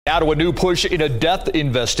Now to a new push in a death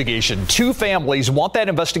investigation. Two families want that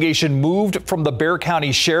investigation moved from the Bexar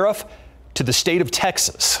County Sheriff to the state of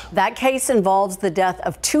Texas. That case involves the death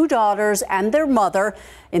of two daughters and their mother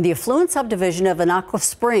in the affluent subdivision of Anaqua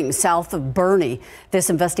Springs, south of Boerne. This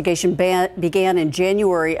investigation began in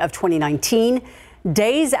January of 2019,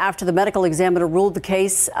 days after the medical examiner ruled the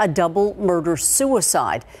case a double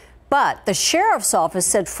murder-suicide. But the sheriff's office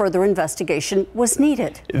said further investigation was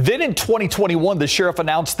needed. Then in 2021, the sheriff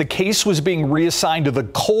announced the case was being reassigned to the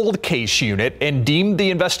cold case unit and deemed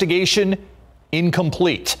the investigation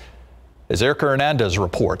incomplete. As Erica Hernandez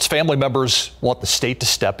reports, family members want the state to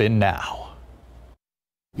step in now.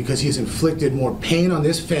 Because he's inflicted more pain on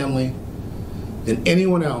this family than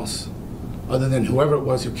anyone else, other than whoever it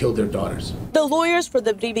was who killed their daughters. The lawyers for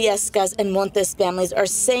the Bribiescas and Montes families are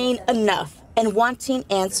saying enough and wanting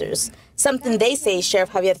answers, something they say Sheriff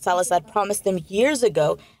Javier Salazar promised them years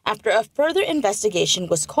ago after a further investigation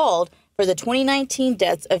was called for the 2019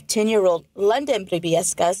 deaths of 10-year-old London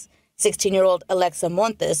Bribiescas, 16-year-old Alexa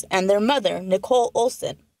Montes, and their mother, Nicole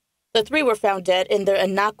Olsen. The three were found dead in their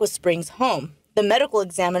Anaqua Springs home. The medical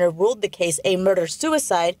examiner ruled the case a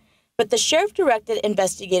murder-suicide, but the sheriff directed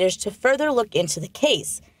investigators to further look into the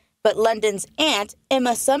case. But London's aunt,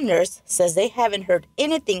 Emma Sumners, says they haven't heard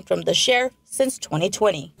anything from the sheriff since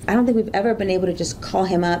 2020. I don't think we've ever been able to just call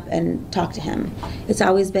him up and talk to him. It's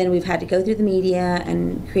always been we've had to go through the media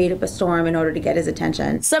and create up a storm in order to get his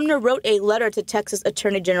attention. Sumner wrote a letter to Texas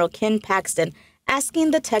Attorney General Ken Paxton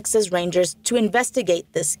asking the Texas Rangers to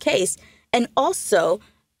investigate this case and also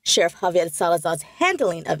Sheriff Javier Salazar's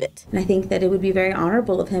handling of it. And I think that it would be very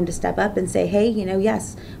honorable of him to step up and say, hey,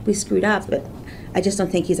 yes, we screwed up, but I just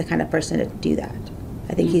don't think he's the kind of person to do that.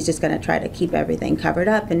 I think he's just going to try to keep everything covered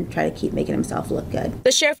up and try to keep making himself look good.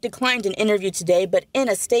 The sheriff declined an interview today, but in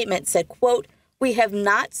a statement said, quote, "We have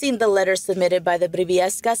not seen the letter submitted by the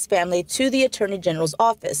Bribiescas family to the Attorney General's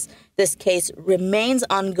office. This case remains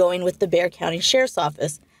ongoing with the Bexar County Sheriff's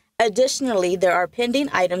Office. Additionally, there are pending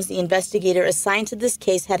items the investigator assigned to this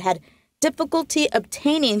case had difficulty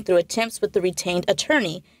obtaining through attempts with the retained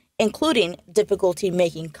attorney, including difficulty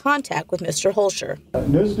making contact with Mr. Holscher."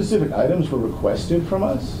 No specific items were requested from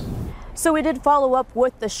us. So we did follow up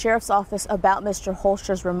with the sheriff's office about Mr.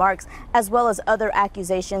 Holscher's remarks, as well as other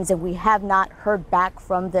accusations, and we have not heard back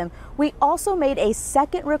from them. We also made a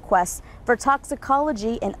second request for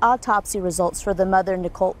toxicology and autopsy results for the mother,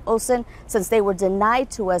 Nicole Olsen, since they were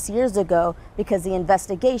denied to us years ago because the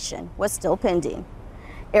investigation was still pending.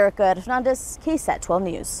 Erica Hernandez, KSAT 12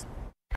 News.